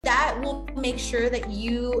will make sure that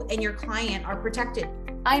you and your client are protected.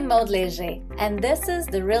 I'm Maud Léger, and this is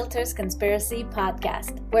the Realtors Conspiracy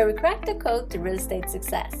Podcast, where we crack the code to real estate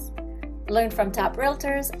success. Learn from top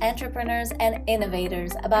realtors, entrepreneurs, and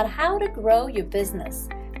innovators about how to grow your business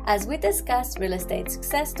as we discuss real estate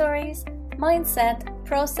success stories, mindset,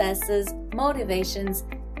 processes, motivations,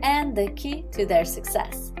 and the key to their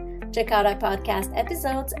success. Check out our podcast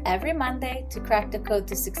episodes every Monday to crack the code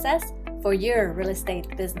to success for your real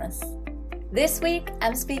estate business. This week,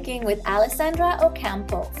 I'm speaking with Alessandra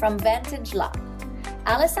Ocampo from Vantage Law.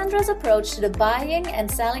 Alessandra's approach to the buying and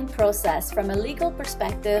selling process from a legal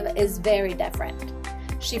perspective is very different.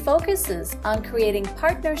 She focuses on creating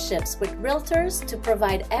partnerships with realtors to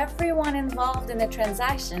provide everyone involved in the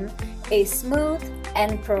transaction a smooth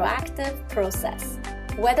and proactive process.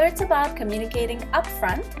 Whether it's about communicating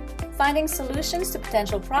upfront, finding solutions to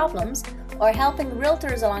potential problems, or helping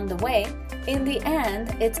realtors along the way, in the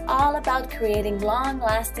end, it's all about creating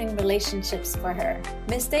long-lasting relationships for her.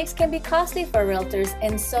 Mistakes can be costly for realtors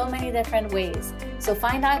in so many different ways. So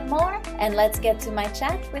find out more and let's get to my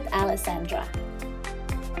chat with Alessandra.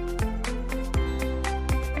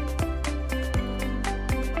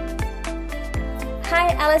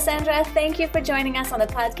 Hi, Alessandra. Thank you for joining us on the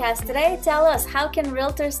podcast today. Tell us, how can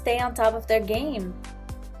realtors stay on top of their game?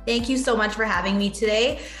 Thank you so much for having me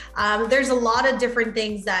today. There's a lot of different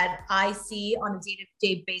things that I see on a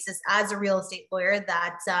day-to-day basis as a real estate lawyer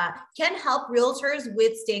that can help realtors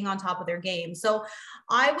with staying on top of their game. So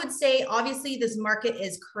I would say, obviously, this market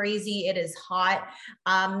is crazy. It is hot.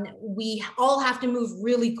 We all have to move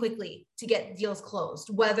really quickly to get deals closed,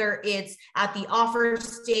 whether it's at the offer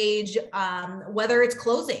stage, whether it's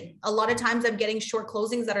closing. A lot of times I'm getting short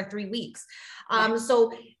closings that are 3 weeks.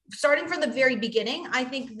 So starting from the very beginning, I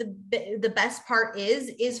think the best part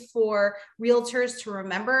is for realtors to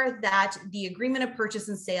remember that the agreement of purchase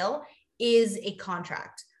and sale is a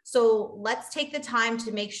contract. So let's take the time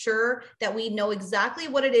to make sure that we know exactly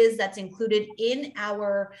what it is that's included in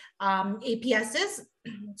our APSs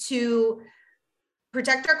to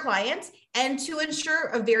protect our clients and to ensure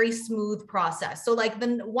a very smooth process. So like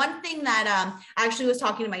the one thing that I actually was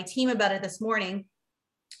talking to my team about it this morning.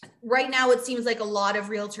 Right now, it seems like a lot of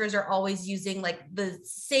realtors are always using like the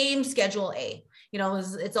same Schedule A. You know,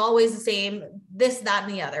 it's always the same, this, that,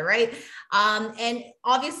 and the other, right? And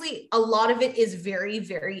obviously, a lot of it is very,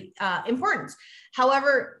 very important.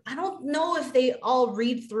 However, I don't know if they all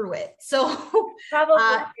read through it. So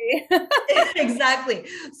Probably. Exactly.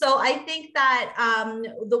 So I think that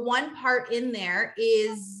the one part in there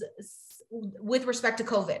is with respect to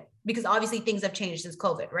COVID, because obviously things have changed since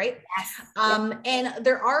COVID, right? Yes. And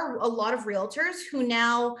there are a lot of realtors who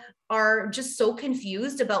now are just so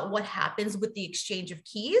confused about what happens with the exchange of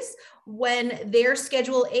keys when their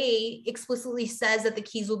Schedule A explicitly says that the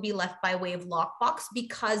keys will be left by way of lockbox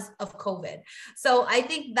because of COVID. So I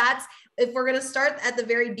think that's, if we're going to start at the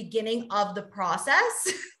very beginning of the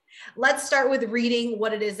process, let's start with reading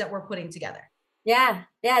what it is that we're putting together. Yeah.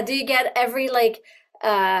 Do you get every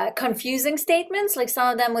confusing statements? Like some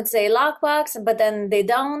of them would say lockbox, but then they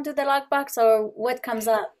don't do the lockbox, or what comes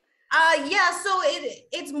up? Yeah, so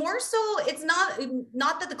it's more so, it's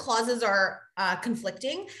not that the clauses are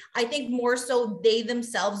conflicting. I think more so they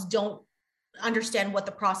themselves don't understand what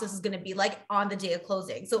the process is going to be like on the day of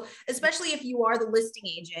closing. So especially if you are the listing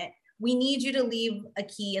agent, we need you to leave a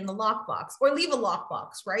key in the lockbox or leave a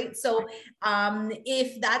lockbox, right? So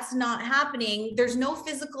if that's not happening, there's no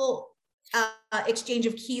physical exchange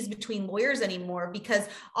of keys between lawyers anymore, because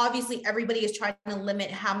obviously everybody is trying to limit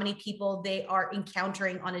how many people they are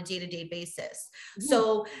encountering on a day-to-day basis. Mm-hmm.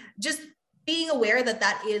 So just being aware that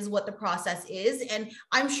that is what the process is. And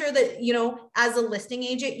I'm sure that, you know, as a listing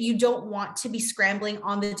agent, you don't want to be scrambling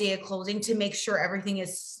on the day of closing to make sure everything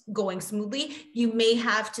is going smoothly. You may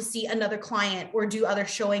have to see another client or do other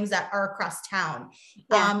showings that are across town.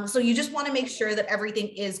 Yeah. So you just want to make sure that everything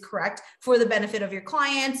is correct for the benefit of your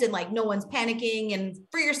clients and like no one's panicking, and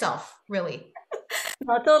for yourself, really.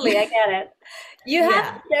 No, totally. I get it. You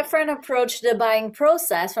have a different approach to the buying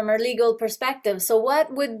process from a legal perspective. So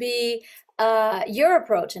what would be your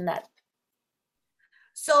approach in that?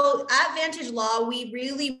 So at Vantage Law, we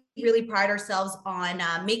really, really pride ourselves on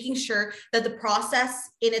making sure that the process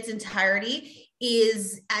in its entirety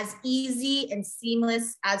is as easy and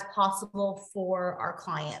seamless as possible for our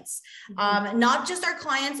clients. Mm-hmm. Not just our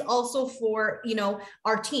clients, also for, you know,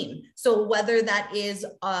 our team. So whether that is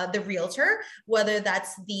the realtor, whether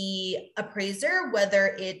that's the appraiser,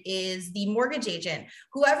 whether it is the mortgage agent,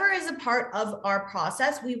 whoever is a part of our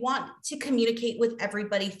process, we want to communicate with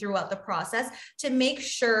everybody throughout the process to make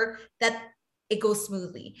sure that it goes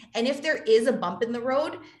smoothly. And if there is a bump in the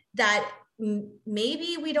road, that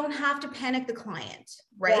maybe we don't have to panic the client,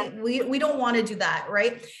 right? Yeah. We don't want to do that,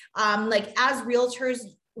 right? Like as realtors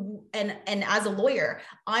and as a lawyer,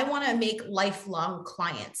 I want to make lifelong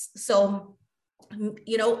clients. So,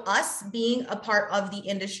 you know, us being a part of the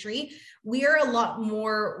industry, we are a lot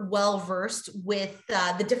more well-versed with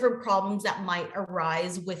the different problems that might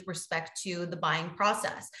arise with respect to the buying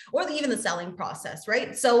process or even the selling process,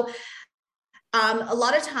 right? So a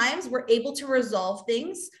lot of times we're able to resolve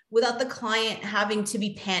things without the client having to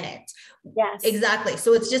be panicked. Yes, exactly.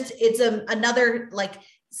 So it's another like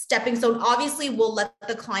stepping stone. Obviously, we'll let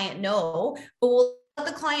the client know, but we'll let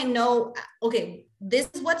the client know, okay, this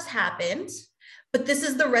is what's happened, but this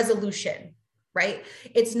is the resolution, right?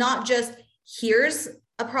 It's not just here's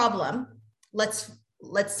a problem. Let's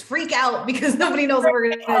freak out because nobody knows what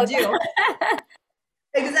we're going to do.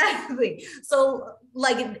 Exactly. So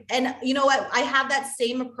like, and you know what, I have that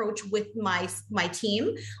same approach with my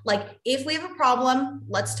team. Like if we have a problem,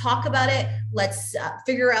 let's talk about it. Let's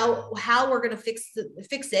figure out how we're going to fix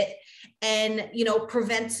it and, you know,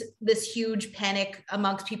 prevent this huge panic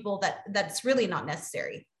amongst people that's really not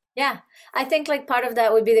necessary. Yeah, I think like part of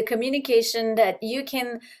that would be the communication that you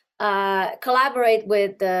can collaborate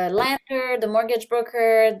with the lender, the mortgage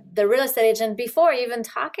broker, the real estate agent before even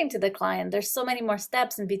talking to the client. There's so many more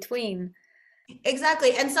steps in between.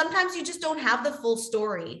 Exactly. And sometimes you just don't have the full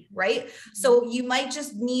story, right? So you might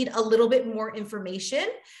just need a little bit more information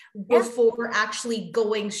before actually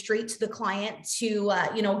going straight to the client to,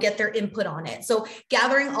 you know, get their input on it. So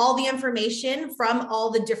gathering all the information from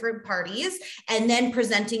all the different parties and then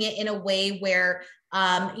presenting it in a way where,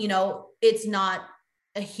 you know, it's not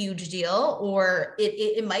a huge deal, or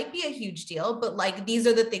it might be a huge deal, but like, these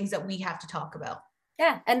are the things that we have to talk about.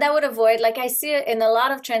 Yeah, and that would avoid, like I see it in a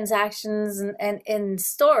lot of transactions and in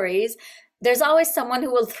stories, there's always someone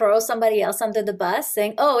who will throw somebody else under the bus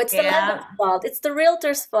saying, oh, it's the lender's fault, it's the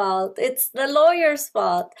realtor's fault, it's the lawyer's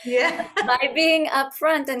fault. Yeah. By being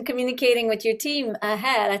upfront and communicating with your team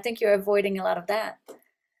ahead, I think you're avoiding a lot of that.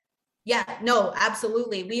 Yeah, no,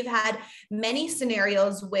 absolutely. We've had many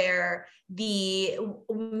scenarios where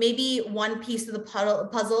maybe one piece of the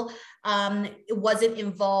puzzle wasn't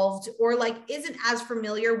involved or like isn't as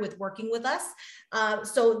familiar with working with us.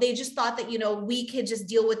 So they just thought that, you know, we could just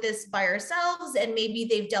deal with this by ourselves. And maybe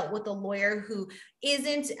they've dealt with a lawyer who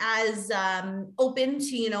isn't as open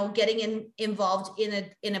to, you know, getting involved in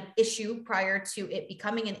an issue prior to it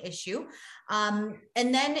becoming an issue. And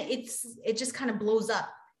then it just kind of blows up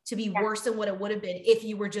to be worse than what it would have been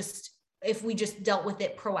if we just dealt with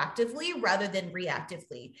it proactively rather than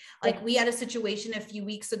reactively. Like we had a situation a few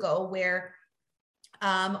weeks ago where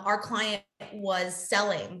our client was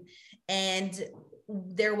selling and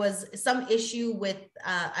there was some issue with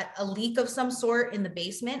a leak of some sort in the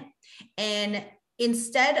basement. And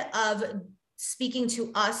instead of speaking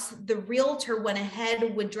to us, the realtor went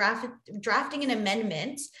ahead with drafting an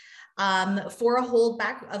amendment for a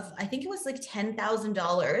holdback of, I think it was like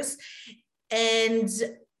 $10,000, and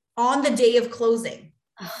on the day of closing.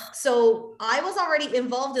 So I was already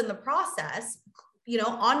involved in the process, you know,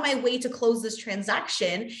 on my way to close this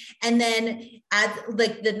transaction. And then at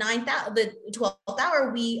like the 12th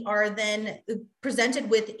hour, we are then presented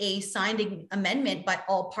with a signed amendment by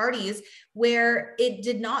all parties where it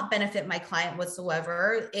did not benefit my client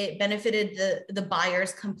whatsoever. It benefited the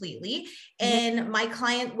buyers completely. And my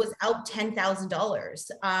client was out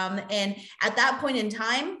 $10,000. And at that point in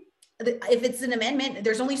time, if it's an amendment,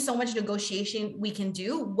 there's only so much negotiation we can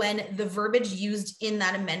do when the verbiage used in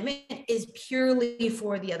that amendment is purely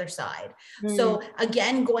for the other side. So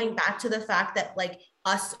again, going back to the fact that like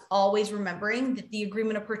us always remembering that the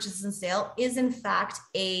agreement of purchase and sale is in fact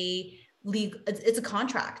it's a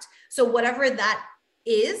contract. So whatever that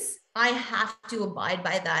is, I have to abide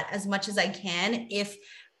by that as much as I can if,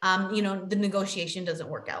 you know, the negotiation doesn't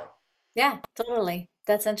work out. Yeah, totally.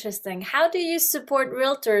 That's interesting. How do you support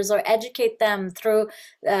realtors or educate them through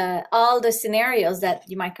all the scenarios that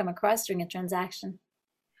you might come across during a transaction?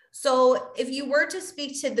 So if you were to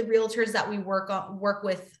speak to the realtors that we work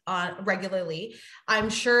with regularly, I'm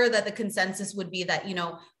sure that the consensus would be that, you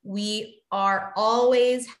know, we are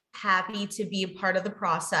always happy to be a part of the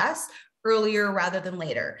process earlier rather than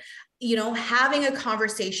later. You know, having a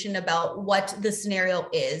conversation about what the scenario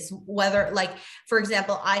is, whether like, for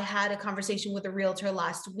example, I had a conversation with a realtor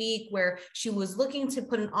last week where she was looking to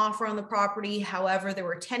put an offer on the property. However, there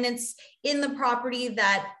were tenants in the property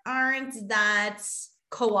that aren't that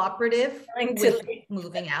cooperative with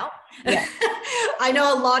moving out. Yeah. I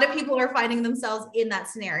know a lot of people are finding themselves in that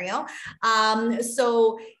scenario.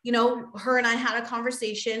 So, you know, her and I had a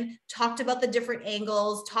conversation, talked about the different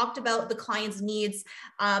angles, talked about the client's needs,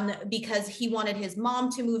 because he wanted his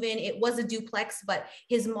mom to move in. It was a duplex, but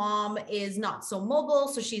his mom is not so mobile,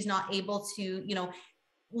 so she's not able to, you know,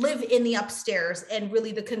 live in the upstairs, and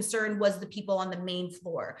really the concern was the people on the main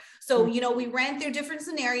floor. So, you know, we ran through different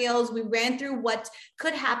scenarios. We ran through what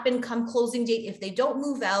could happen come closing date if they don't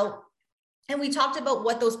move out. And we talked about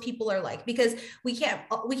what those people are like, because we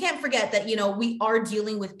can't forget that, you know, we are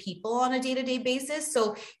dealing with people on a day-to-day basis.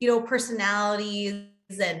 So, you know, personalities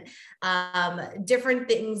and different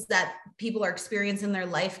things that people are experiencing in their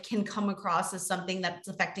life can come across as something that's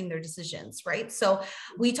affecting their decisions, right? So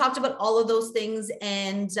we talked about all of those things,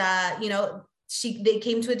 and you know, they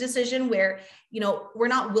came to a decision where, you know, we're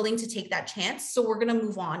not willing to take that chance, so we're going to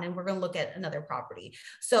move on and we're going to look at another property.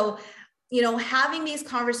 So, you know, having these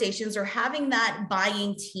conversations or having that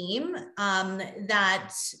buying team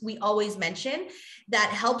that we always mention that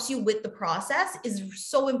helps you with the process is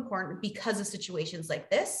so important because of situations like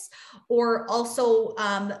this. Or also,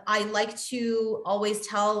 I like to always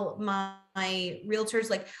tell my realtors,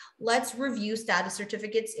 like, let's review status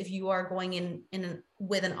certificates if you are going in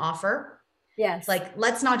with an offer. Yes. Like,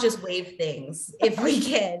 let's not just waive things if we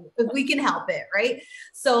can help it. Right.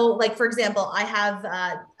 So like, for example, I have,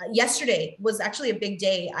 yesterday was actually a big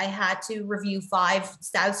day. I had to review 5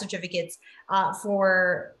 status certificates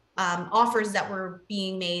for offers that were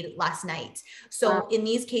being made last night. So in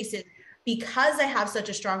these cases, because I have such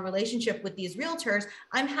a strong relationship with these realtors,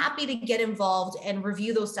 I'm happy to get involved and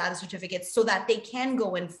review those status certificates so that they can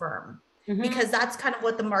go in firm. Because that's kind of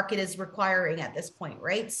what the market is requiring at this point,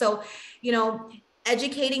 right? So, you know,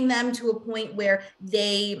 educating them to a point where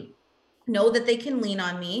they know that they can lean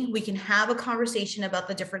on me. We can have a conversation about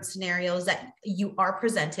the different scenarios that you are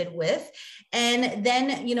presented with. And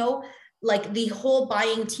then, you know, like, the whole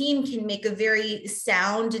buying team can make a very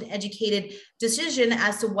sound and educated decision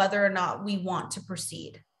as to whether or not we want to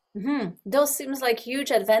proceed. Those seems like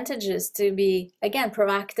huge advantages to be, again,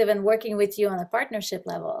 proactive and working with you on a partnership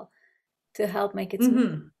level to help make it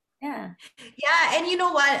smooth. Yeah. Yeah. And you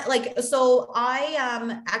know what, like, so I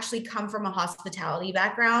actually come from a hospitality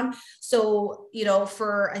background. So, you know,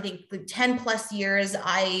 for I think 10 plus years,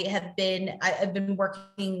 I've been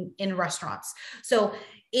working in restaurants. So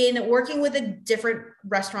in working with the different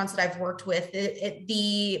restaurants that I've worked with,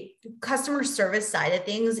 the customer service side of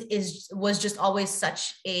things was just always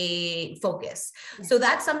such a focus. So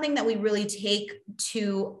that's something that we really take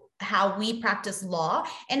to how we practice law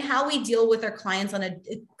and how we deal with our clients or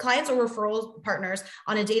referral partners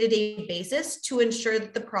on a day-to-day basis to ensure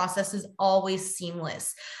that the process is always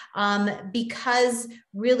seamless. Because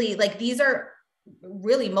really, like, these are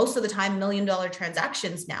really most of the time $1 million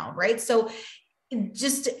transactions now, right? So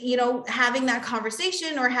just, you know, having that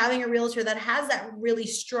conversation or having a realtor that has that really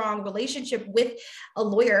strong relationship with a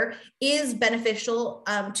lawyer is beneficial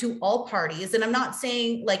to all parties. And I'm not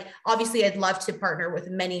saying, like, obviously I'd love to partner with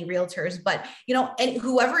many realtors, but, you know, and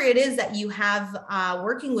whoever it is that you have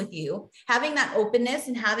working with you, having that openness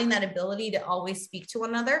and having that ability to always speak to one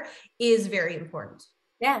another is very important.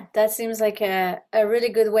 Yeah, that seems like a really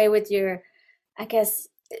good way with your, I guess,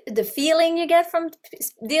 the feeling you get from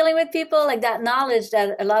dealing with people, like that knowledge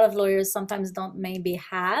that a lot of lawyers sometimes don't maybe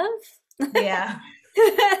have. Yeah.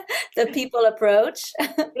 The people approach.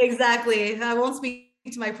 Exactly. I won't speak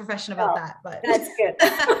to my profession about that, but that's good.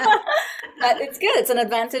 But it's good. It's an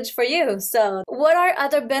advantage for you. So what are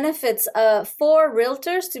other benefits for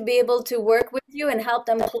realtors to be able to work with you and help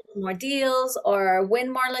them close more deals or win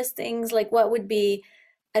more listings? Like, what would be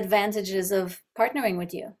advantages of partnering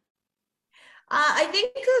with you? I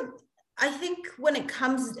think when it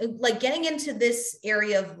comes, like, getting into this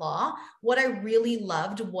area of law, what I really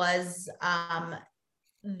loved was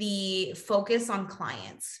the focus on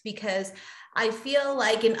clients, because I feel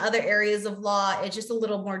like in other areas of law, it's just a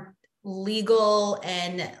little more legal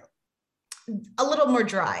and a little more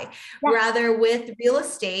dry. Yeah. Rather, with real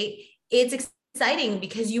estate, it's exciting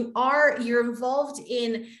because you're involved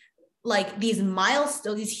in, like, these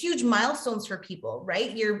milestones, these huge milestones for people,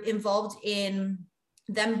 right? You're involved in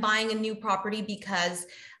them buying a new property because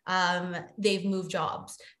they've moved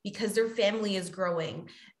jobs, because their family is growing,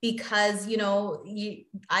 because, you know,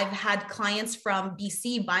 I've had clients from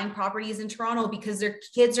BC buying properties in Toronto because their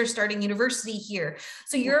kids are starting university here.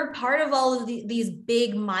 So you're a part of all of these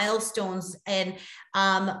big milestones and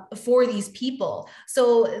for these people.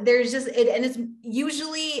 So there's just, and it's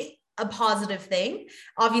usually a positive thing.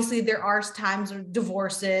 Obviously, there are times of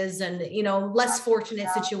divorces and, you know, less fortunate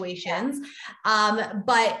situations.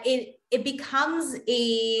 But it becomes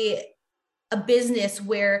a business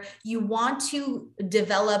where you want to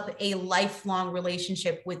develop a lifelong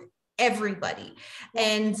relationship with everybody.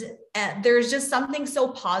 And there's just something so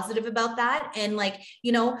positive about that. And like,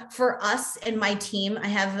 you know, for us and my team, I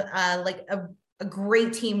have like a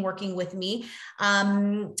great team working with me.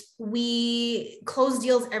 We close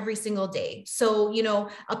deals every single day. So, you know,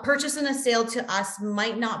 a purchase and a sale to us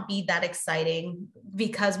might not be that exciting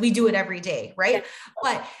because we do it every day, right? Yeah.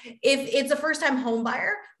 But if it's a first-time home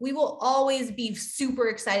buyer, we will always be super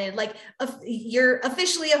excited. Like, you're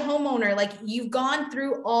officially a homeowner, like you've gone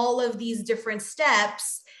through all of these different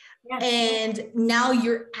steps. Yeah. And now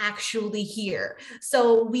you're actually here.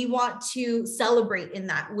 So we want to celebrate in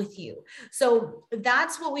that with you. So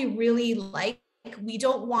that's what we really like. We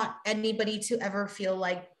don't want anybody to ever feel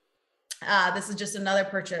like, this is just another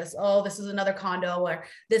purchase. Oh, this is another condo, or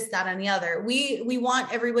this, that, and the other. We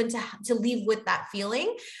want everyone to leave with that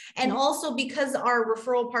feeling. And also, because our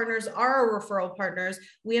referral partners are our referral partners,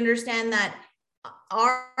 we understand that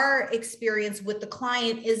our experience with the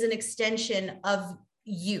client is an extension of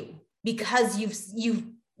you, because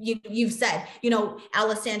you've said, you know,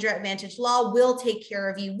 Alessandra at Vantage Law will take care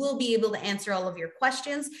of you. We'll be able to answer all of your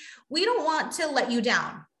questions. We don't want to let you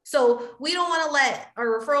down. So we don't want to let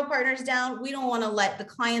our referral partners down. We don't want to let the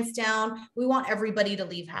clients down. We want everybody to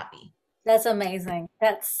leave happy. That's amazing.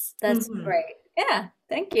 That's great. Yeah.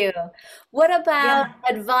 Thank you. What about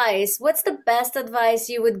advice? What's the best advice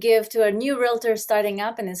you would give to a new realtor starting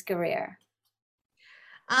up in his career?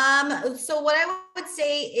 So what I would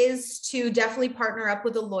say is to definitely partner up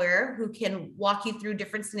with a lawyer who can walk you through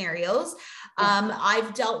different scenarios.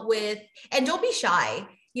 I've dealt with, and don't be shy,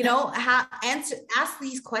 you know, ask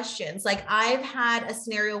these questions. Like, I've had a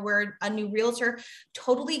scenario where a new realtor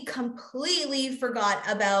completely forgot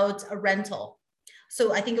about a rental.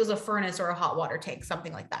 So I think it was a furnace or a hot water tank,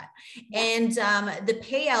 something like that. And the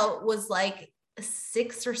payout was like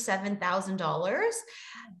 $6,000 or $7,000.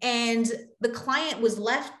 And the client was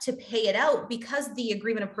left to pay it out because the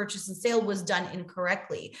agreement of purchase and sale was done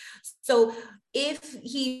incorrectly. So if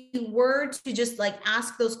he were to just like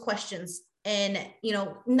ask those questions and, you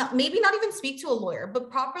know, maybe not even speak to a lawyer, but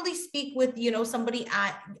properly speak with, you know, somebody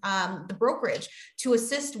at the brokerage to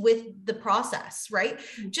assist with the process, right?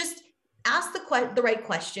 Just ask the right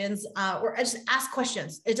questions, or just ask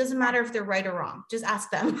questions. It doesn't matter if they're right or wrong, just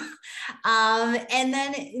ask them. And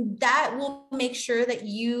then that will make sure that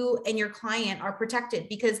you and your client are protected,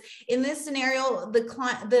 because in this scenario,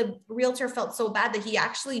 the realtor felt so bad that he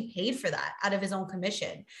actually paid for that out of his own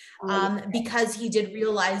commission, because he did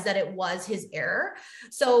realize that it was his error.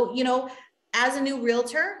 So, you know, as a new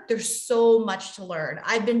realtor, there's so much to learn.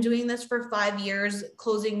 I've been doing this for 5 years,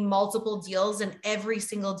 closing multiple deals, and every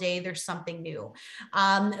single day there's something new.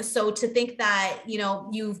 So to think that, you know,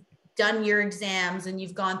 you've done your exams and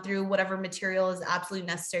you've gone through whatever material is absolutely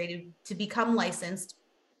necessary to become licensed,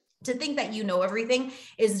 to think that you know everything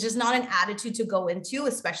is just not an attitude to go into,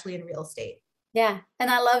 especially in real estate. Yeah. And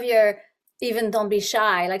I love even don't be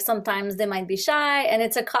shy. Like, sometimes they might be shy and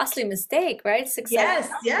it's a costly mistake, right? Yes.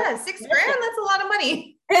 $6,000. That's a lot of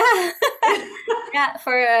money. Yeah. Yeah.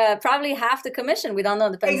 For probably half the commission. We don't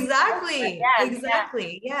know. Depends.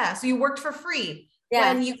 Exactly. Yeah. So you worked for free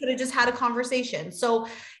when you could have just had a conversation. So,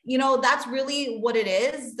 you know, that's really what it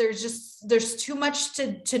is. There's too much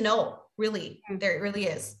to know, really. There really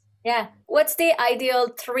is. Yeah. What's the ideal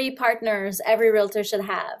 3 partners every realtor should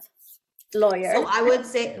have? Lawyer. So I would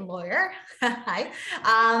say lawyer. Hi.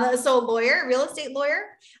 So lawyer, real estate lawyer.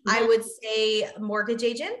 I would say mortgage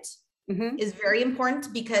agent is very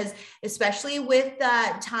important, because especially with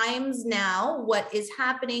times now, what is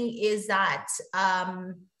happening is that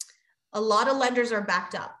a lot of lenders are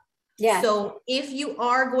backed up. Yeah. So if you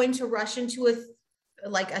are going to rush into a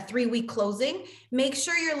 3-week closing, make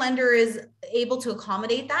sure your lender is able to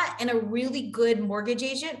accommodate that. And a really good mortgage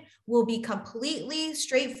agent will be completely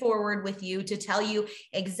straightforward with you to tell you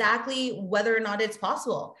exactly whether or not it's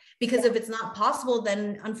possible. Because if it's not possible,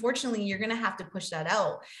 then unfortunately, you're going to have to push that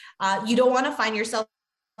out. You don't want to find yourself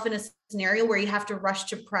in a scenario where you have to rush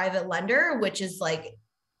to private lender, which is like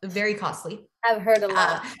very costly. I've heard a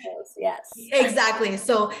lot of those, yes. Exactly.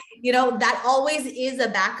 So, you know, that always is a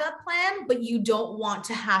backup plan, but you don't want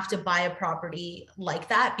to have to buy a property like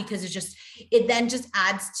that, because it then just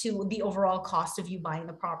adds to the overall cost of you buying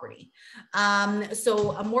the property.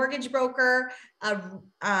 So a mortgage broker,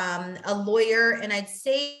 a lawyer, and I'd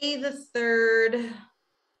say the third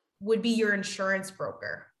would be your insurance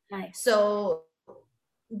broker. Nice. So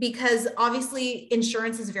because obviously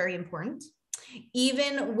insurance is very important.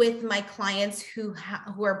 Even with my clients who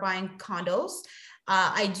are buying condos,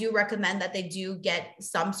 I do recommend that they do get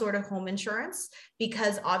some sort of home insurance,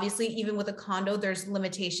 because obviously even with a condo, there's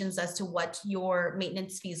limitations as to what your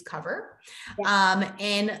maintenance fees cover. Yeah.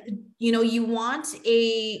 And you want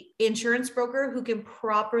a insurance broker who can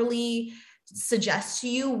properly suggest to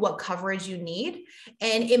you what coverage you need.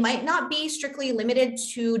 And it might not be strictly limited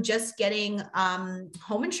to just getting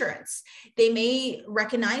home insurance. They may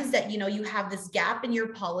recognize that, you have this gap in your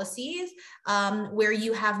policies where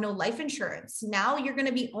you have no life insurance. Now you're going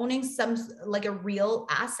to be owning like a real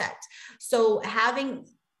asset. So having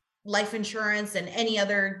life insurance and any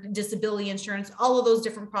other disability insurance, all of those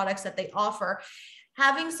different products that they offer,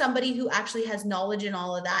 having somebody who actually has knowledge in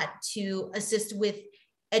all of that to assist with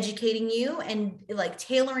educating you and like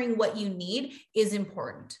tailoring what you need is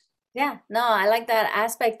important. Yeah, no, I like that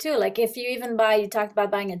aspect too. Like if you even you talked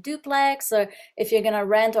about buying a duplex, or if you're going to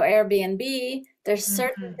rent or Airbnb, there's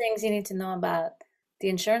certain things you need to know about the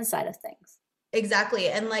insurance side of things. Exactly.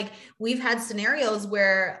 And like we've had scenarios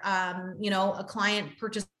where, a client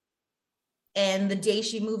purchased, and the day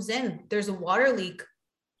she moves in, there's a water leak.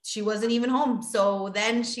 She wasn't even home. So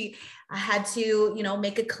then she had to,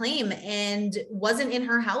 make a claim, and wasn't in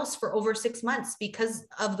her house for over 6 months because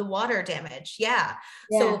of the water damage. Yeah.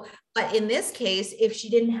 So, but in this case, if she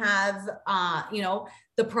didn't have,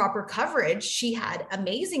 the proper coverage, she had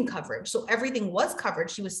amazing coverage. So everything was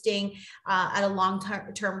covered. She was staying at a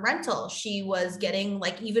long-term rental. She was getting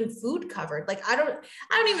like even food covered. Like, I don't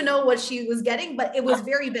even know what she was getting, but it was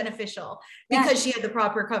very beneficial because she had the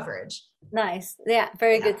proper coverage. Nice. Yeah.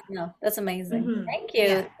 Very good to know. That's amazing. Thank you.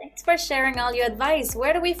 Yeah. Thanks for sharing all your advice.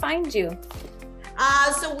 Where do we find you?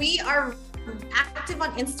 So we are active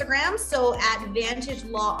on Instagram, so at Vantage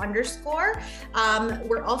Law _.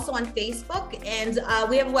 We're also on Facebook, and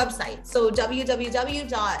we have a website, so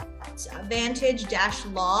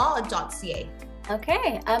www.vantage-law.ca.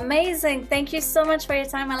 Okay, amazing. Thank you so much for your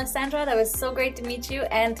time, Alessandra. That was so great to meet you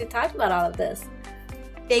and to talk about all of this.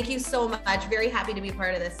 Thank you so much. Very happy to be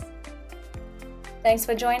part of this. Thanks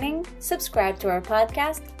for joining. Subscribe to our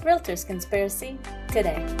podcast, Realtors Conspiracy,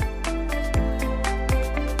 today.